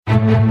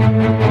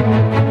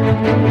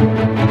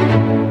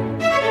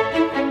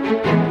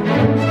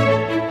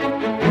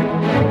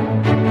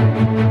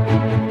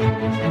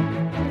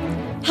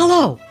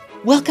Hello,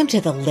 welcome to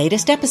the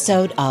latest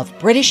episode of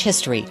British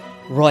History,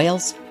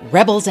 Royals,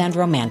 Rebels, and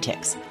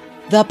Romantics,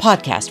 the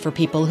podcast for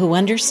people who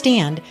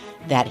understand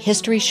that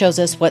history shows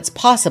us what's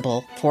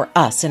possible for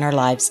us in our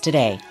lives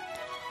today.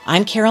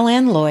 I'm Carol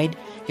Ann Lloyd,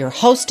 your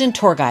host and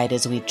tour guide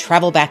as we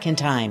travel back in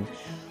time.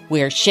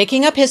 We're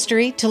shaking up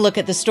history to look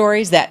at the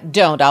stories that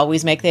don't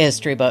always make the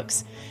history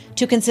books,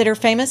 to consider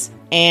famous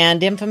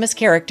and infamous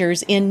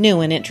characters in new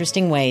and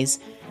interesting ways,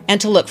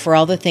 and to look for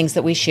all the things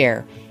that we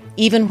share,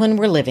 even when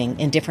we're living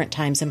in different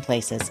times and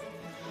places.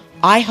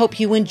 I hope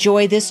you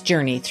enjoy this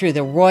journey through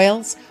the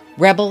royals,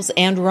 rebels,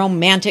 and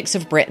romantics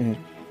of Britain.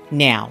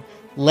 Now,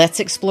 let's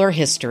explore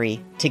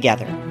history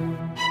together.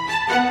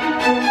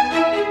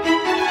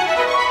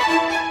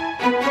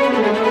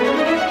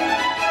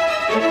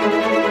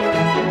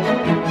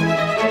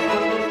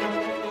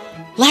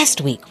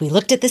 Last week, we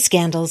looked at the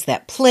scandals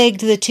that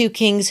plagued the two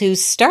kings who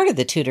started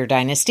the Tudor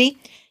dynasty,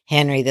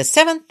 Henry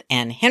VII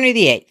and Henry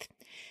VIII.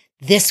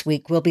 This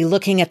week, we'll be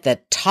looking at the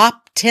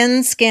top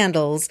 10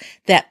 scandals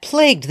that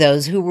plagued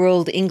those who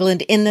ruled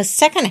England in the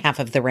second half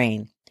of the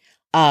reign.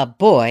 A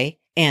boy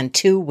and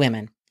two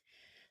women.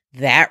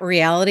 That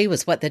reality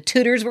was what the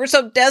Tudors were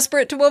so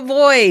desperate to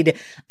avoid.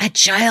 A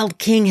child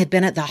king had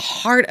been at the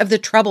heart of the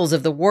troubles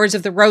of the Wars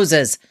of the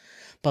Roses.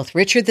 Both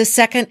Richard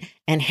II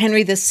and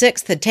Henry VI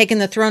had taken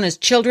the throne as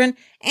children,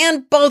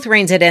 and both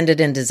reigns had ended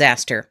in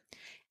disaster.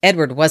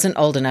 Edward wasn't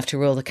old enough to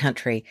rule the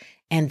country,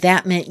 and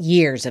that meant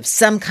years of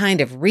some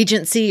kind of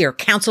regency or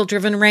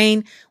council-driven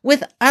reign,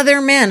 with other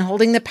men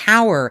holding the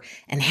power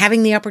and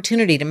having the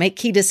opportunity to make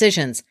key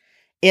decisions.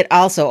 It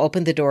also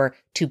opened the door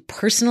to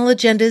personal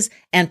agendas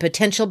and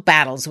potential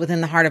battles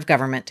within the heart of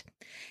government.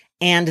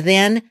 And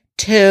then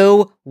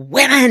two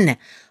women,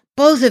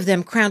 both of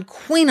them crowned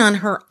queen on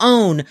her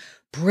own,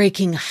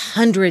 breaking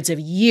hundreds of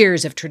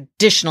years of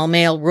traditional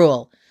male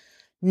rule.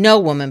 No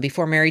woman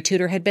before Mary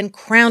Tudor had been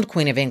crowned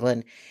Queen of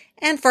England,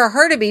 and for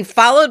her to be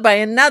followed by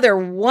another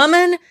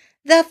woman,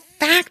 the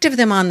fact of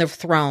them on the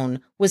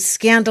throne was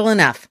scandal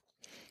enough.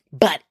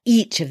 But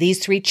each of these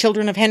three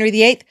children of Henry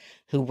VIII,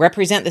 who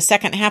represent the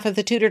second half of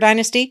the Tudor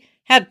dynasty,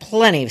 had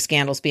plenty of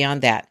scandals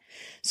beyond that.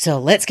 So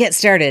let's get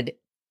started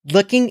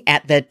looking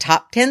at the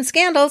top 10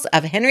 scandals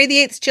of Henry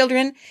VIII's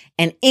children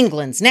and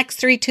England's next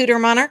three Tudor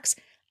monarchs,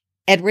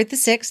 Edward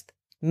VI,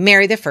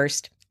 Mary I,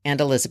 and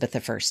Elizabeth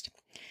I.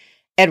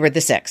 Edward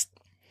VI.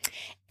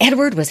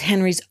 Edward was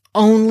Henry's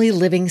only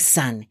living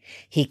son.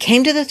 He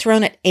came to the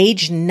throne at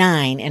age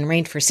 9 and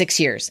reigned for 6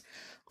 years.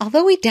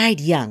 Although he died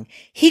young,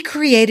 he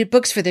created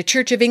books for the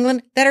Church of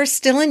England that are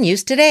still in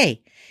use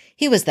today.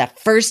 He was the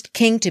first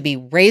king to be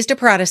raised a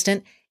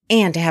Protestant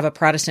and to have a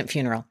Protestant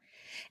funeral.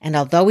 And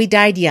although he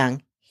died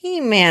young,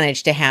 he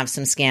managed to have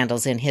some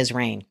scandals in his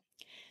reign.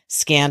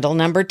 Scandal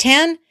number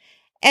 10,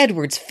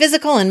 Edward's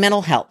physical and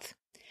mental health.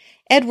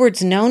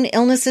 Edward's known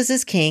illnesses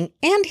as king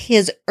and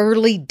his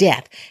early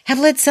death have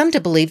led some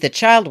to believe the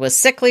child was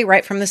sickly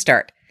right from the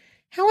start.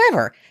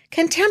 However,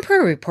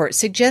 contemporary reports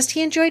suggest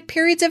he enjoyed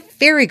periods of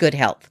very good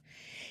health.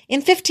 In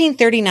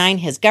 1539,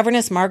 his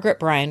governess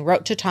Margaret Bryan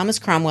wrote to Thomas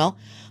Cromwell,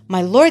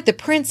 "My lord the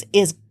prince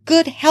is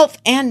good health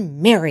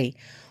and merry.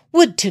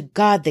 Would to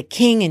God the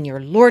king and your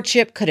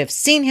lordship could have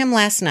seen him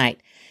last night.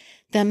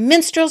 The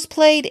minstrels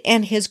played,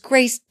 and his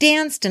grace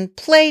danced and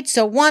played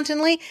so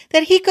wantonly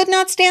that he could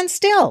not stand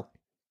still."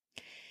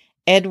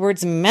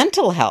 Edward's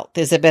mental health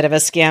is a bit of a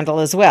scandal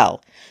as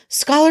well.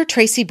 Scholar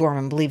Tracy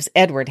Borman believes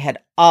Edward had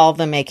all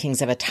the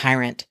makings of a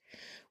tyrant.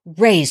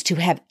 Raised to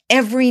have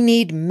every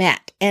need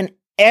met and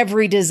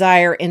every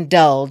desire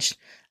indulged,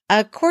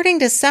 according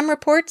to some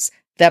reports,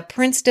 the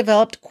prince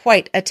developed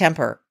quite a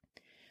temper.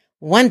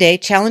 One day,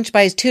 challenged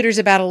by his tutors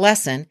about a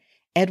lesson,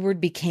 Edward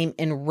became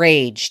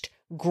enraged,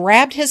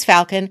 grabbed his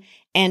falcon,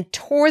 and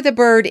tore the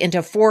bird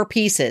into 4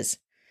 pieces.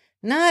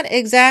 Not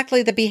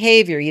exactly the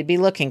behavior you'd be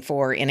looking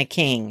for in a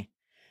king.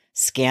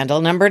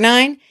 Scandal number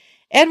 9,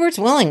 Edward's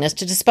willingness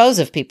to dispose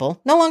of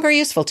people no longer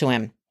useful to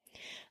him.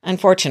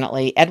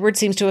 Unfortunately, Edward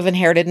seems to have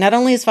inherited not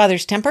only his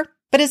father's temper,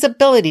 but his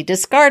ability to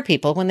discard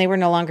people when they were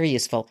no longer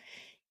useful.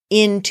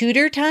 In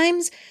Tudor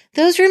times,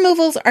 those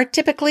removals are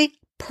typically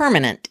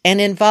permanent and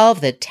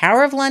involve the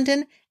Tower of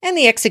London and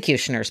the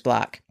executioner's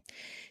block.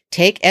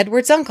 Take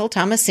Edward's uncle,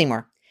 Thomas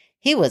Seymour.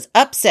 He was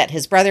upset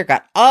his brother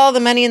got all the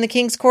money in the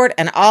king's court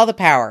and all the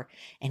power,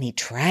 and he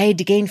tried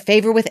to gain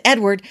favor with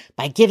Edward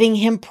by giving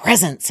him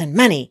presents and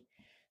money.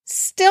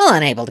 Still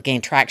unable to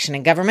gain traction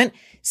in government,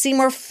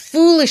 Seymour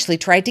foolishly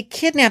tried to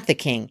kidnap the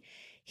king.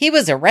 He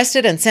was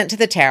arrested and sent to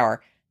the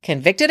Tower,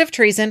 convicted of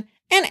treason,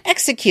 and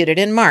executed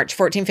in March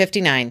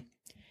 1459.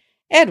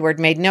 Edward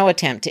made no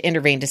attempt to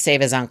intervene to save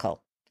his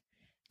uncle.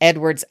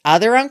 Edward's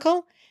other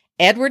uncle,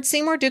 Edward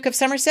Seymour, Duke of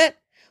Somerset,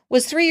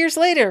 was 3 years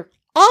later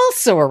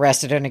also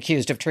arrested and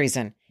accused of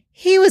treason.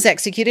 He was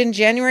executed in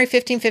January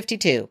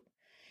 1552.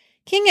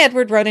 King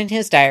Edward wrote in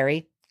his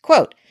diary,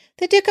 quote,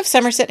 "The Duke of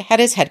Somerset had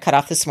his head cut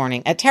off this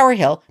morning at Tower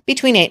Hill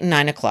between 8 and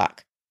 9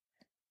 o'clock.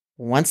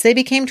 Once they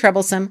became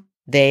troublesome,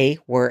 they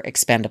were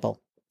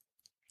expendable.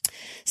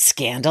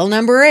 Scandal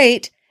number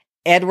 8,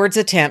 Edward's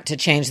attempt to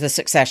change the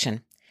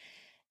succession.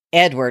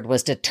 Edward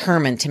was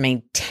determined to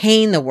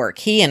maintain the work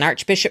he and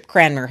Archbishop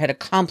Cranmer had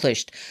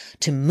accomplished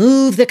to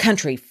move the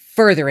country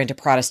further into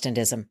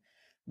Protestantism.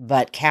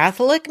 But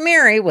Catholic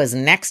Mary was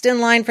next in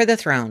line for the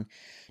throne.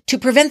 To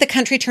prevent the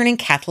country turning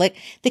Catholic,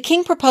 the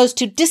king proposed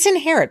to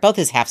disinherit both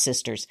his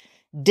half-sisters,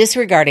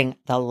 disregarding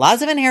the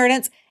laws of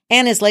inheritance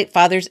and his late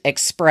father's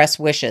express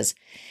wishes.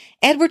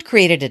 Edward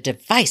created a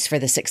device for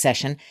the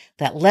succession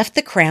that left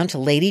the crown to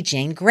Lady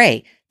Jane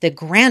Grey, the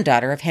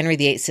granddaughter of Henry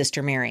VIII's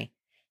sister Mary.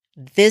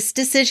 This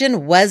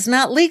decision was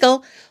not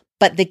legal,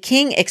 but the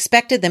king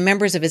expected the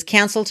members of his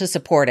council to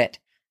support it.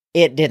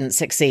 It didn't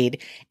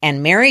succeed,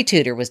 and Mary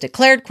Tudor was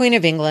declared Queen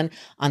of England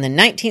on the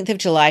 19th of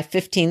July,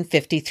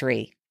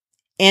 1553,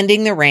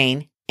 ending the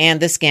reign and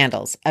the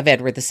scandals of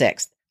Edward VI.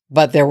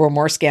 But there were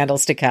more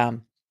scandals to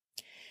come.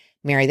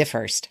 Mary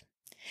I.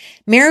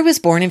 Mary was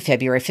born in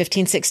February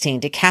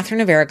 1516 to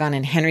Catherine of Aragon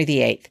and Henry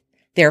VIII,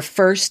 their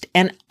first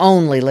and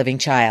only living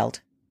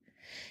child.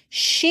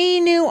 She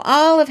knew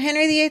all of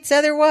Henry VIII's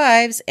other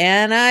wives,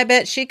 and I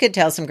bet she could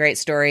tell some great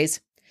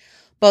stories.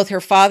 Both her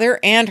father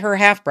and her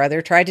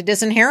half-brother tried to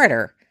disinherit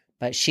her,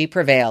 but she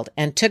prevailed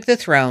and took the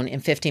throne in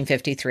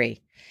 1553.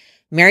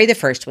 Mary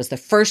I was the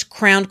first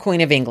crowned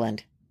queen of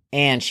England,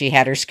 and she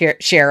had her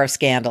share of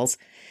scandals.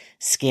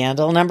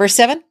 Scandal number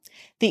 7,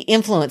 the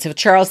influence of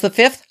Charles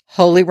V,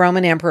 Holy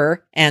Roman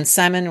Emperor, and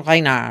Simon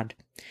Reynard.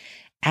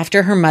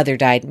 After her mother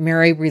died,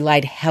 Mary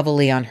relied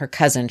heavily on her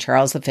cousin,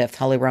 Charles V,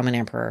 Holy Roman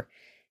Emperor.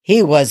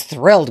 He was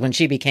thrilled when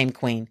she became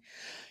queen.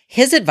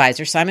 His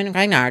advisor, Simon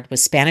Reynard,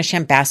 was Spanish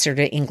ambassador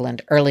to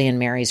England early in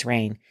Mary's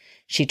reign.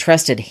 She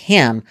trusted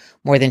him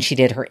more than she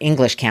did her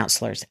English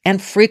counselors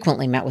and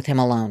frequently met with him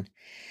alone.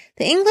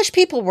 The English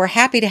people were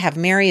happy to have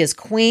Mary as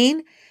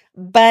queen,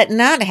 but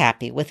not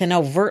happy with an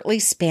overtly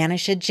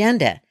Spanish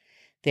agenda.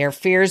 Their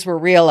fears were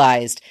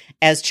realized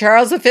as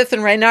Charles V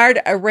and Reynard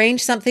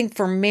arranged something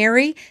for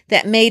Mary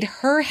that made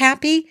her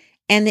happy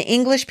and the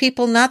English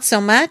people not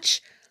so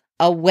much: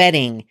 a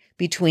wedding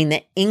between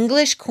the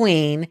English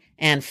queen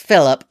and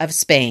Philip of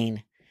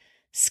Spain.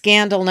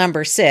 Scandal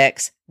number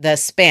 6, the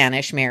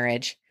Spanish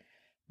marriage.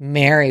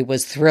 Mary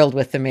was thrilled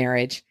with the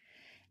marriage.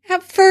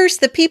 At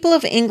first, the people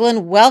of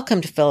England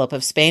welcomed Philip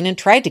of Spain and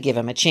tried to give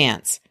him a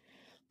chance.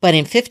 But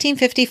in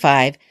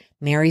 1555,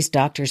 Mary's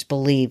doctors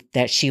believed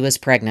that she was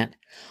pregnant.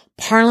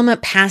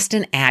 Parliament passed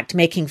an act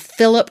making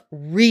Philip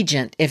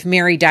regent if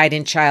Mary died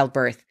in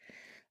childbirth.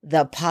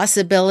 The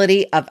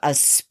possibility of a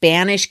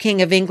Spanish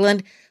king of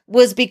England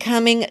was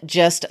becoming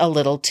just a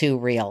little too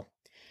real.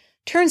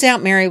 Turns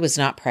out Mary was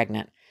not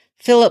pregnant.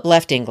 Philip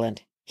left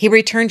England. He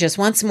returned just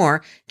once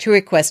more to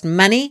request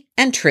money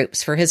and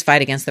troops for his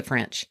fight against the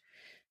French.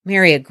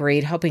 Mary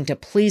agreed, hoping to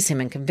please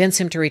him and convince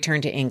him to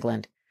return to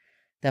England.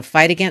 The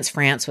fight against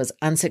France was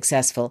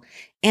unsuccessful,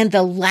 and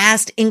the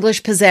last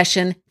English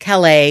possession,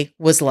 Calais,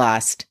 was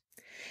lost.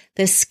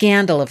 The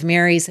scandal of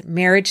Mary's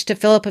marriage to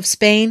Philip of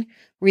Spain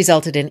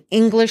resulted in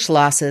English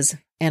losses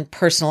and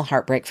personal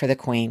heartbreak for the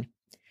Queen.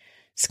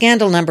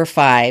 Scandal number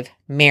 5,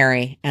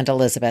 Mary and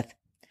Elizabeth.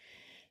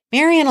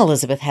 Mary and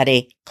Elizabeth had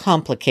a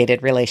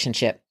complicated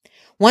relationship.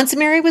 Once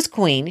Mary was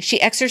queen,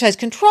 she exercised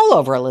control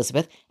over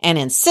Elizabeth and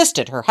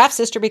insisted her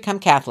half-sister become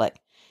Catholic.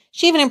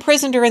 She even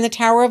imprisoned her in the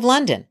Tower of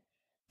London.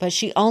 But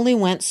she only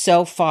went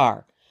so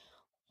far.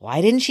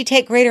 Why didn't she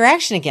take greater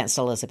action against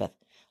Elizabeth?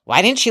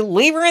 Why didn't she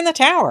leave her in the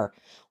Tower?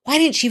 Why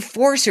didn't she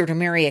force her to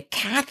marry a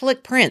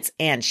Catholic prince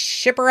and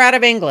ship her out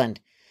of England?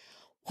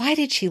 Why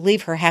did she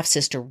leave her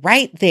half-sister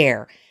right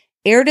there,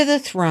 heir to the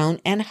throne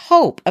and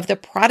hope of the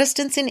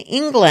Protestants in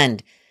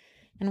England?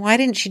 And why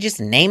didn't she just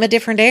name a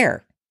different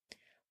heir?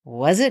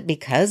 Was it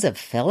because of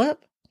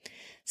Philip?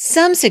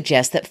 Some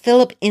suggest that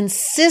Philip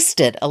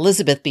insisted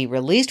Elizabeth be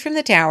released from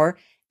the Tower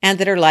and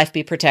that her life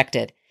be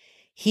protected.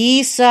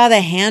 He saw the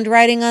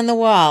handwriting on the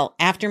wall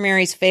after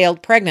Mary's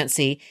failed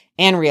pregnancy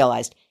and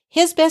realized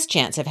his best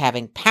chance of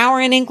having power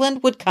in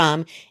England would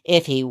come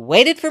if he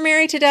waited for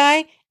Mary to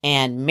die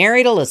and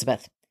married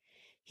Elizabeth.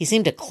 He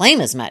seemed to claim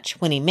as much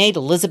when he made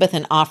Elizabeth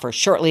an offer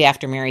shortly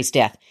after Mary's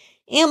death,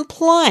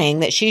 implying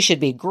that she should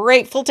be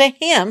grateful to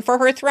him for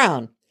her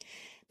throne.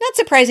 Not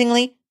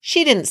surprisingly,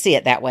 she didn't see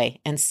it that way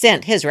and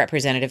sent his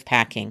representative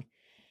packing.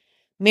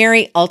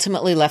 Mary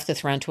ultimately left the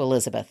throne to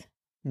Elizabeth.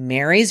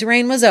 Mary's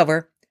reign was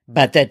over,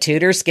 but the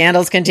Tudor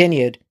scandals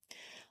continued.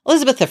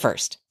 Elizabeth I.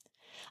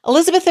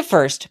 Elizabeth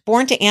I,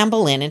 born to Anne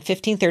Boleyn in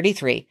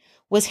 1533,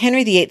 was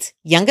Henry VIII's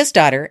youngest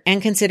daughter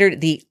and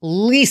considered the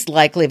least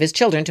likely of his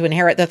children to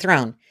inherit the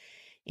throne.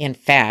 In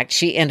fact,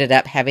 she ended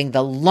up having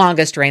the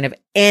longest reign of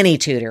any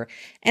Tudor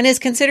and is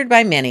considered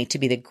by many to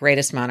be the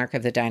greatest monarch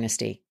of the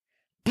dynasty.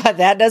 But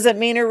that doesn't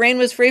mean her reign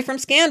was free from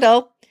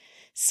scandal.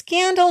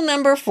 Scandal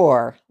number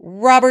 4,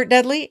 Robert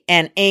Dudley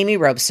and Amy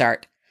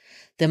Robsart.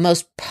 The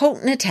most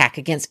potent attack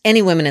against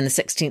any woman in the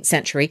 16th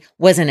century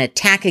was an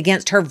attack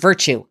against her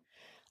virtue.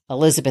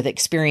 Elizabeth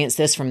experienced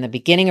this from the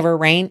beginning of her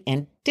reign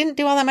and didn't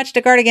do all that much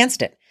to guard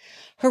against it.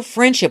 Her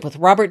friendship with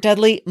Robert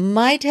Dudley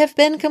might have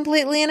been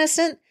completely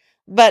innocent,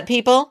 but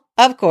people,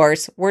 of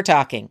course, were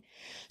talking.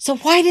 So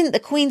why didn't the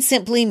Queen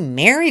simply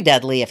marry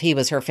Dudley if he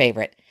was her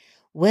favorite?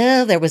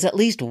 Well, there was at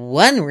least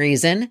one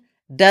reason.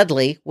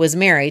 Dudley was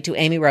married to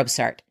Amy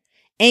Robsart.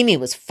 Amy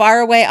was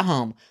far away at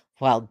home,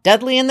 while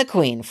Dudley and the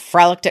Queen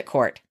frolicked at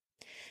court.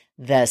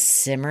 The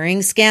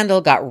simmering scandal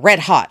got red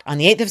hot on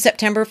the 8th of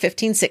September,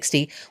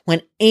 1560,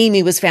 when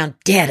Amy was found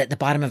dead at the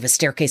bottom of a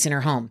staircase in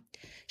her home.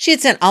 She had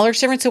sent all her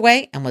servants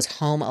away and was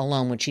home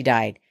alone when she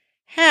died.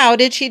 How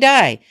did she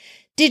die?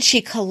 Did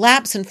she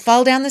collapse and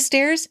fall down the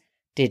stairs?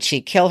 Did she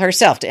kill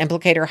herself to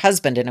implicate her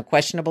husband in a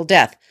questionable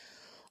death?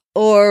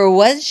 Or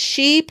was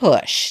she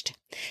pushed?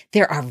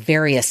 There are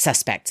various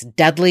suspects.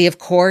 Dudley, of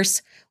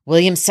course.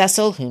 William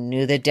Cecil, who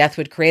knew that death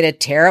would create a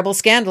terrible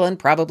scandal and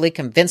probably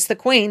convinced the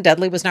Queen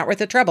Dudley was not worth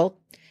the trouble.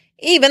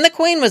 Even the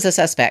Queen was a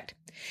suspect.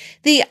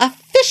 The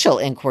official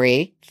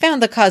inquiry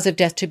found the cause of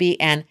death to be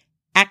an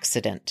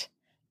accident,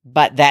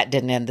 but that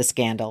didn't end the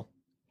scandal.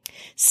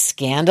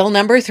 Scandal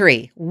number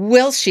 3,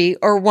 will she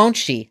or won't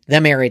she,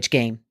 the marriage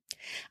game.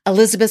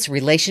 Elizabeth's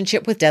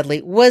relationship with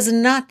Dudley was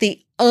not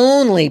the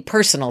only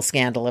personal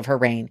scandal of her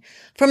reign.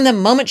 From the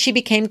moment she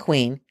became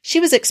queen, she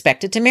was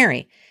expected to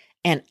marry.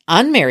 An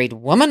unmarried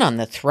woman on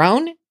the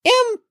throne?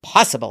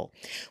 Impossible.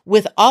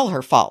 With all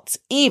her faults,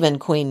 even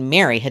Queen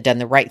Mary had done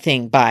the right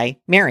thing by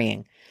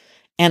marrying.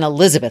 And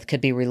Elizabeth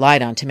could be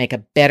relied on to make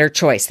a better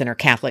choice than her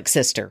Catholic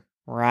sister,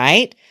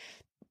 right?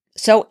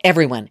 So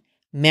everyone,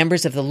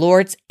 members of the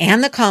Lords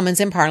and the Commons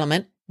in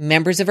Parliament,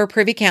 members of her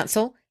Privy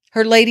Council,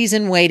 her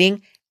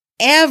ladies-in-waiting,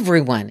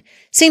 everyone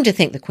seemed to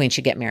think the Queen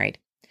should get married.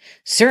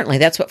 Certainly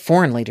that's what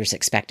foreign leaders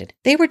expected.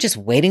 They were just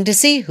waiting to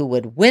see who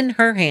would win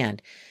her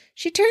hand.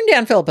 She turned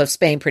down Philip of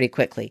Spain pretty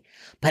quickly,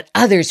 but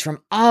others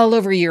from all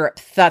over Europe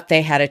thought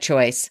they had a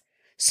choice.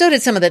 So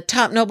did some of the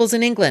top nobles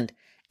in England,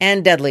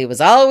 and Dudley was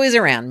always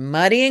around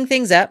muddying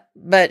things up,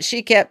 but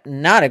she kept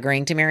not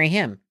agreeing to marry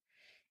him.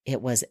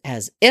 It was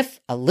as if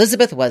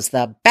Elizabeth was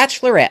the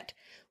bachelorette.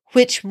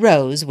 Which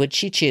rose would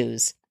she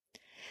choose?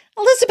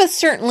 Elizabeth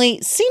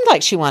certainly seemed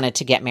like she wanted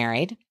to get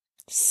married.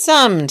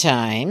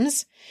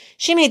 Sometimes.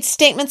 She made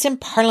statements in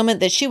Parliament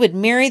that she would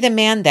marry the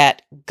man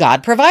that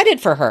God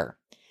provided for her.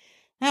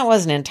 That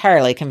wasn't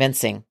entirely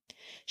convincing.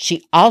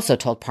 She also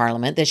told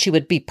Parliament that she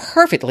would be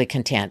perfectly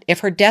content if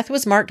her death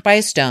was marked by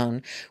a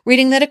stone,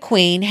 reading that a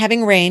queen,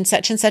 having reigned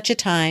such and such a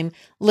time,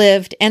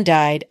 lived and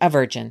died a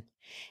virgin.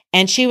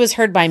 And she was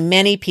heard by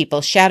many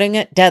people shouting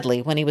at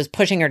Dudley when he was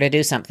pushing her to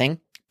do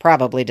something,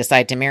 probably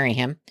decide to marry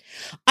him.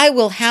 I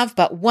will have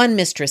but one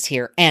mistress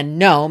here and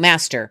no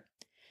master.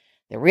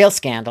 The real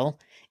scandal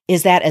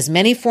is that as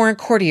many foreign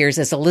courtiers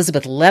as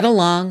Elizabeth led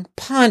along,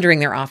 pondering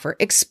their offer,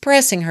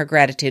 expressing her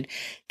gratitude,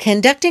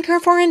 conducting her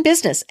foreign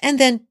business, and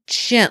then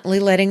gently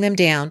letting them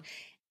down,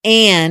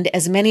 and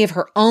as many of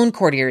her own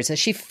courtiers as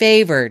she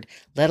favored,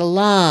 led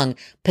along,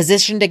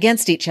 positioned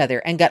against each other,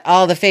 and got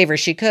all the favors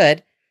she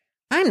could,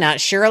 I'm not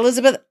sure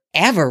Elizabeth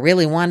ever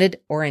really wanted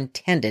or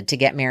intended to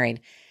get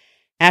married.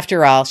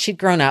 After all, she'd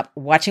grown up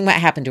watching what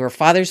happened to her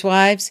father's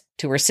wives,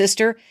 to her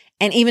sister,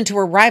 and even to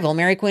her rival,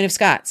 Mary Queen of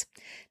Scots.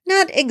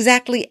 Not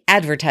exactly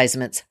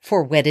advertisements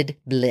for wedded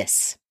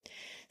bliss.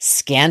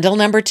 Scandal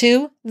number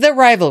 2, the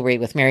rivalry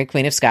with Mary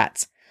Queen of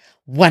Scots.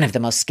 One of the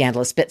most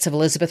scandalous bits of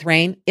Elizabeth's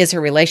reign is her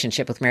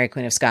relationship with Mary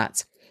Queen of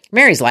Scots.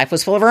 Mary's life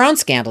was full of her own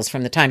scandals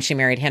from the time she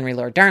married Henry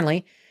Lord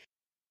Darnley.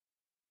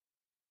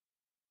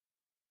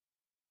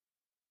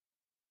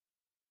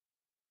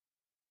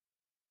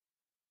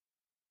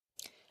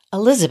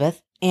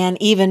 Elizabeth and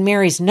even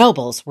Mary's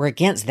nobles were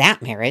against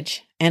that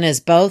marriage, and as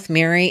both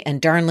Mary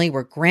and Darnley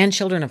were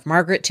grandchildren of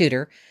Margaret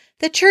Tudor,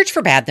 the church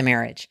forbade the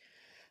marriage.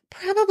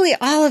 Probably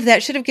all of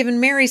that should have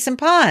given Mary some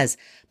pause,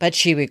 but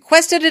she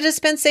requested a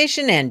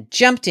dispensation and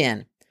jumped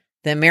in.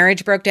 The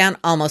marriage broke down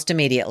almost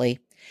immediately.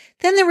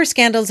 Then there were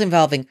scandals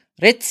involving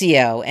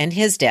Rizzio and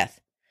his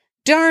death,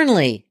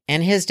 Darnley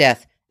and his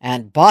death,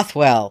 and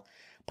Bothwell.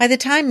 By the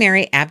time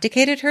Mary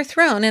abdicated her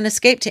throne and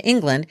escaped to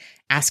England,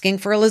 asking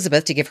for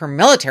Elizabeth to give her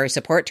military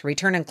support to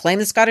return and claim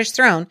the Scottish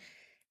throne,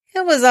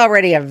 it was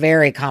already a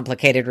very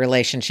complicated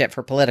relationship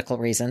for political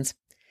reasons.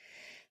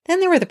 Then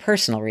there were the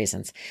personal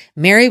reasons.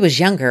 Mary was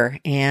younger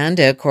and,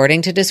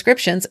 according to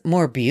descriptions,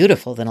 more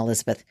beautiful than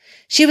Elizabeth.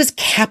 She was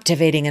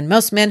captivating, and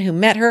most men who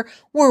met her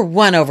were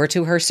won over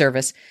to her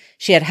service.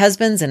 She had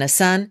husbands and a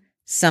son,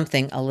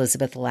 something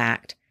Elizabeth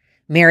lacked.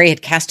 Mary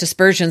had cast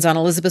aspersions on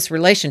Elizabeth's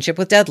relationship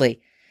with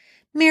Dudley.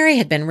 Mary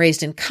had been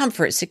raised in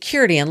comfort,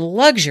 security, and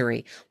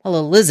luxury, while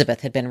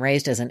Elizabeth had been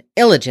raised as an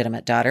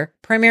illegitimate daughter,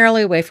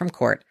 primarily away from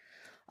court.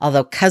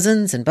 Although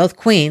cousins and both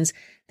queens,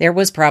 there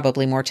was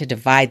probably more to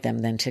divide them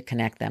than to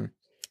connect them.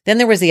 Then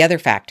there was the other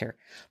factor.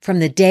 From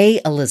the day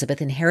Elizabeth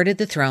inherited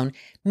the throne,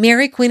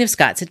 Mary, Queen of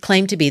Scots, had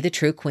claimed to be the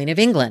true Queen of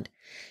England.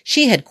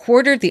 She had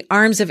quartered the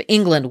arms of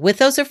England with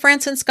those of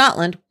France and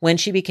Scotland when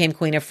she became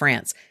Queen of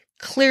France,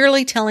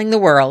 clearly telling the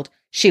world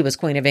she was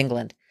Queen of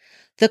England.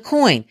 The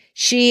coin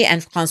she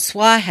and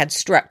Francois had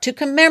struck to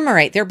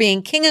commemorate their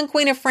being King and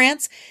Queen of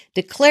France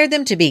declared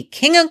them to be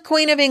King and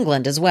Queen of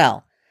England as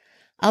well.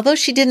 Although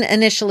she didn't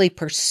initially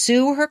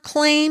pursue her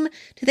claim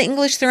to the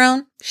English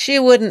throne, she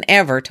wouldn't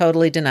ever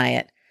totally deny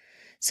it.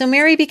 So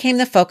Mary became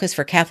the focus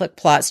for Catholic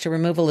plots to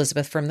remove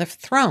Elizabeth from the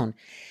throne.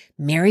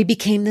 Mary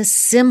became the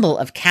symbol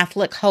of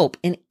Catholic hope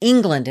in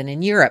England and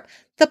in Europe.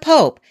 The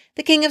Pope,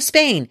 the King of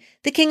Spain,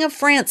 the King of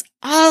France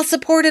all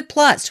supported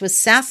plots to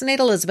assassinate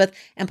Elizabeth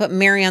and put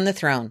Mary on the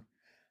throne.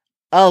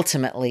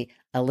 Ultimately,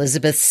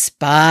 Elizabeth's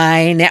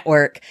spy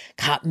network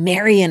caught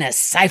Mary in a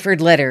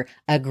ciphered letter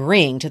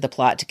agreeing to the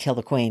plot to kill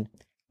the Queen.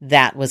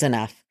 That was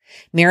enough.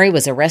 Mary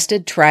was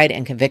arrested, tried,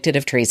 and convicted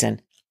of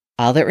treason.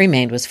 All that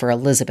remained was for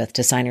Elizabeth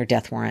to sign her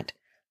death warrant.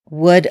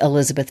 Would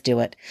Elizabeth do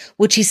it?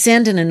 Would she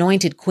send an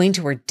anointed queen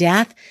to her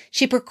death?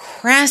 She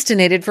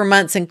procrastinated for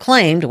months and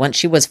claimed, once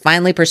she was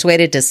finally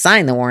persuaded to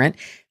sign the warrant,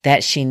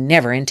 that she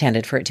never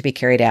intended for it to be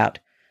carried out.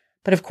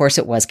 But of course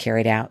it was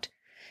carried out.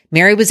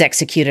 Mary was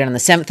executed on the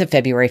 7th of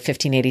February,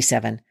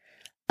 1587.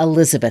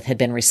 Elizabeth had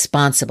been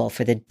responsible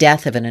for the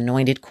death of an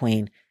anointed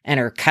queen, and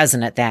her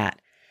cousin at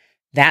that.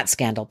 That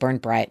scandal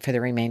burned bright for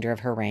the remainder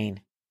of her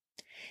reign.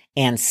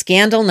 And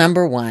scandal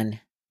number 1,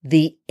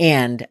 the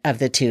end of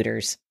the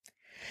Tudors.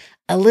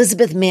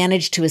 Elizabeth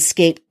managed to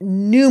escape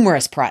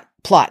numerous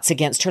plots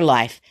against her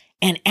life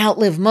and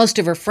outlive most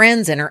of her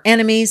friends and her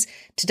enemies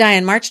to die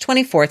on March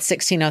 24th,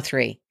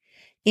 1603.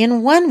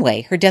 In one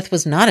way, her death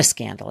was not a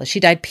scandal, as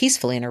she died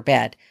peacefully in her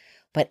bed.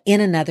 But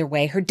in another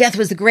way, her death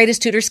was the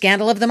greatest Tudor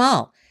scandal of them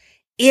all.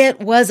 It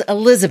was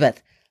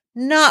Elizabeth,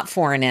 not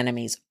foreign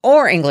enemies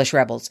or English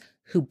rebels,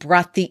 who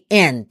brought the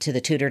end to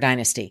the Tudor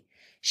dynasty.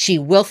 She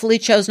willfully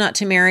chose not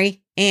to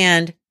marry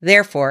and,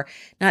 therefore,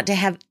 not to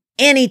have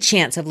any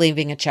chance of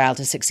leaving a child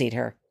to succeed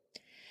her.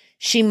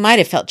 She might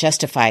have felt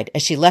justified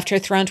as she left her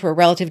throne to her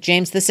relative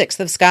James VI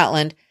of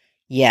Scotland,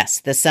 yes,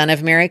 the son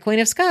of Mary, Queen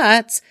of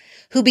Scots,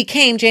 who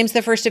became James I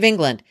of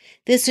England.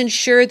 This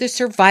ensured the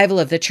survival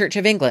of the Church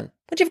of England,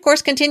 which of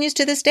course continues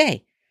to this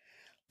day.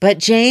 But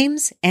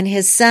James and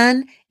his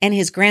son and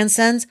his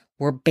grandsons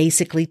were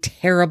basically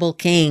terrible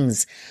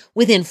kings.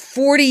 Within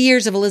 40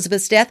 years of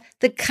Elizabeth's death,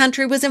 the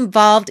country was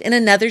involved in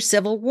another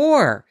civil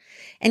war,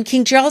 and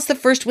King Charles I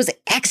was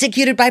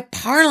executed by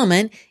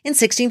Parliament in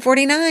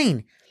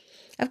 1649.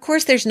 Of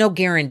course, there's no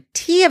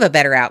guarantee of a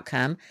better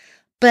outcome,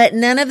 but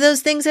none of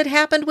those things had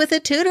happened with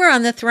a Tudor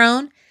on the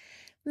throne.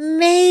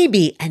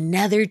 Maybe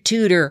another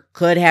Tudor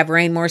could have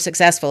reigned more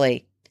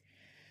successfully.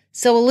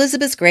 So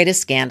Elizabeth's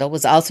greatest scandal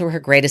was also her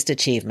greatest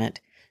achievement,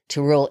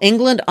 to rule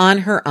England on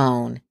her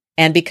own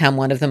and become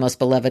one of the most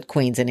beloved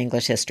queens in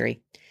English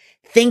history.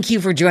 Thank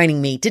you for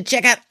joining me to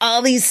check out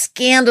all these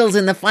scandals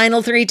in the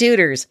final 3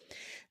 Tudors.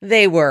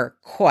 They were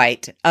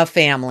quite a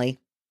family.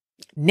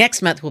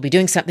 Next month, we'll be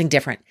doing something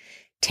different,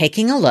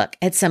 taking a look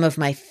at some of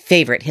my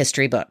favorite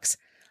history books.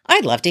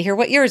 I'd love to hear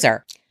what yours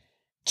are.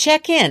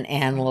 Check in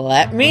and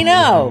let me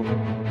know.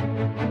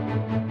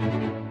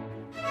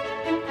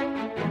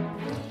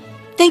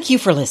 Thank you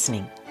for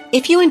listening.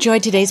 If you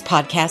enjoyed today's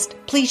podcast,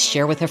 please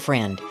share with a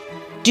friend.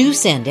 Do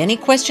send any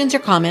questions or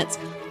comments.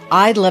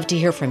 I'd love to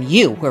hear from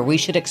you where we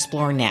should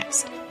explore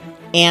next.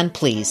 And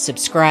please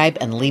subscribe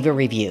and leave a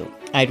review.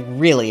 I'd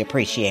really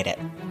appreciate it.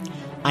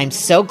 I'm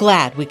so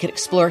glad we could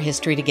explore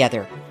history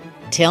together.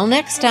 Till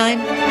next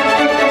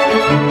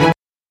time.